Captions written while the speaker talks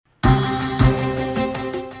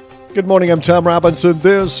Good morning, I'm Tom Robinson.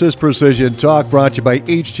 This is Precision Talk, brought to you by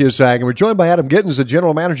HTS Ag. And we're joined by Adam Gittins, the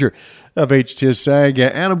General Manager of HTS Ag.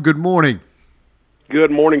 Adam, good morning.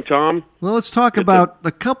 Good morning, Tom. Well, let's talk about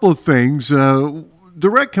a couple of things.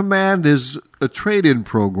 Direct Command is a trade-in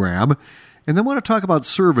program, and then I want to talk about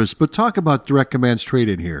service, but talk about Direct Command's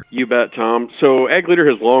trade-in here. You bet, Tom. So Ag Leader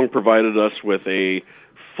has long provided us with a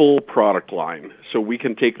full product line. So we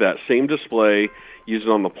can take that same display, use it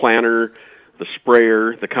on the planter, the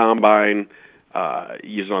sprayer, the combine,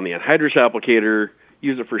 use it on the anhydrous applicator,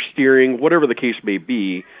 use it for steering, whatever the case may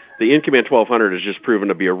be. The InCommand 1200 has just proven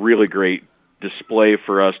to be a really great display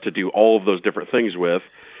for us to do all of those different things with.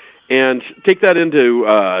 And take that into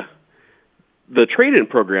the trade-in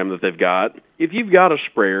program that they've got. If you've got a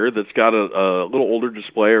sprayer that's got a little older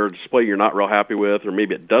display or a display you're not real happy with, or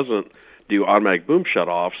maybe it doesn't do automatic boom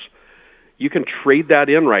shutoffs, you can trade that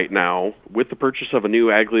in right now with the purchase of a new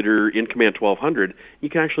Ag Leader InCommand 1200. You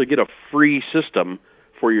can actually get a free system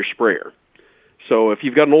for your sprayer. So if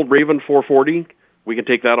you've got an old Raven 440, we can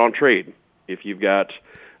take that on trade. If you've got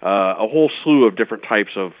a whole slew of different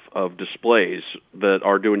types of displays that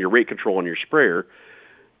are doing your rate control on your sprayer,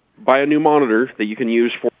 buy a new monitor that you can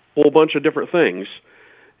use for a whole bunch of different things,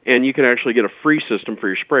 and you can actually get a free system for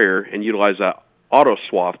your sprayer and utilize that auto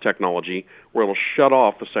swath technology where it'll shut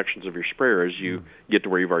off the sections of your sprayer as you get to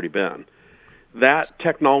where you've already been. That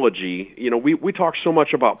technology, we talk so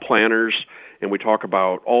much about planters and we talk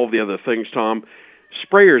about all of the other things, Tom.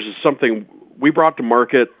 Sprayers is something we brought to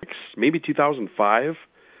market maybe 2005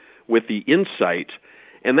 with the Insight,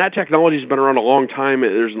 and that technology has been around a long time.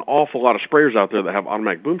 There's an awful lot of sprayers out there that have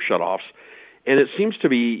automatic boom shutoffs, and it seems to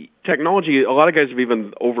be technology a lot of guys have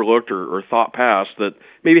even overlooked or thought past, that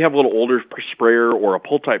maybe have a little older sprayer or a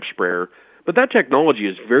pull-type sprayer, but that technology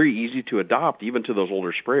is very easy to adopt even to those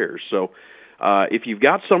older sprayers. So if you've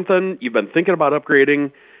got something you've been thinking about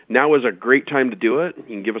upgrading, now is a great time to do it. You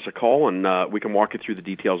can give us a call, and we can walk you through the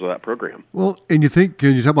details of that program. Well, and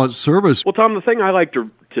can you talk about service? Well, Tom, the thing I like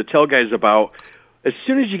to tell guys about, as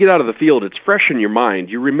soon as you get out of the field, it's fresh in your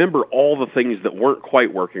mind. You remember all the things that weren't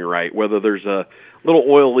quite working right, whether there's a little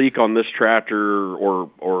oil leak on this tractor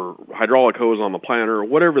or hydraulic hose on the planter, or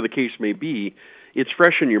whatever the case may be. It's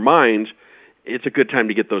fresh in your mind. It's a good time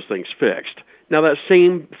to get those things fixed. Now, that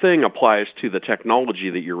same thing applies to the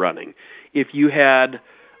technology that you're running. If you had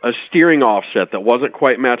a steering offset that wasn't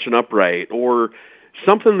quite matching up right, or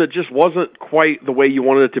something that just wasn't quite the way you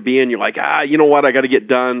wanted it to be, and you're like, you know what, I got to get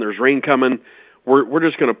done. There's rain coming. We're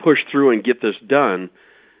just going to push through and get this done.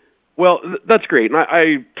 Well, that's great, and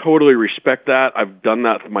I totally respect that. I've done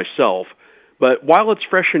that myself. But while it's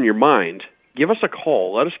fresh in your mind, give us a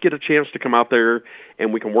call. Let us get a chance to come out there,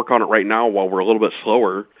 and we can work on it right now while we're a little bit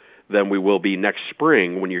slower than we will be next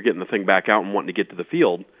spring when you're getting the thing back out and wanting to get to the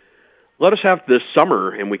field. Let us have this summer,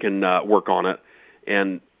 and we can work on it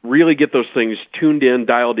and really get those things tuned in,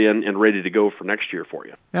 dialed in, and ready to go for next year for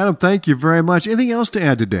you. Adam, thank you very much. Anything else to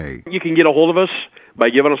add today? You can get a hold of us by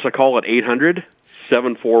giving us a call at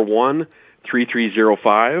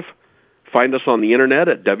 800-741-3305. Find us on the internet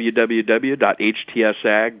at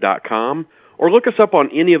www.htsag.com, or look us up on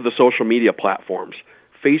any of the social media platforms,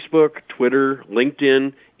 Facebook, Twitter,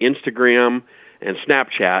 LinkedIn, Instagram, and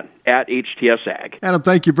Snapchat at HTSAG. Adam,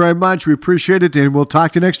 thank you very much. We appreciate it, and we'll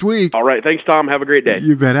talk to you next week. All right. Thanks, Tom. Have a great day.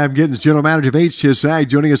 You bet. Adam Gittins, General Manager of HTSAG,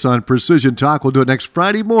 joining us on Precision Talk. We'll do it next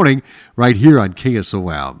Friday morning right here on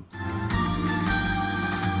KSOM.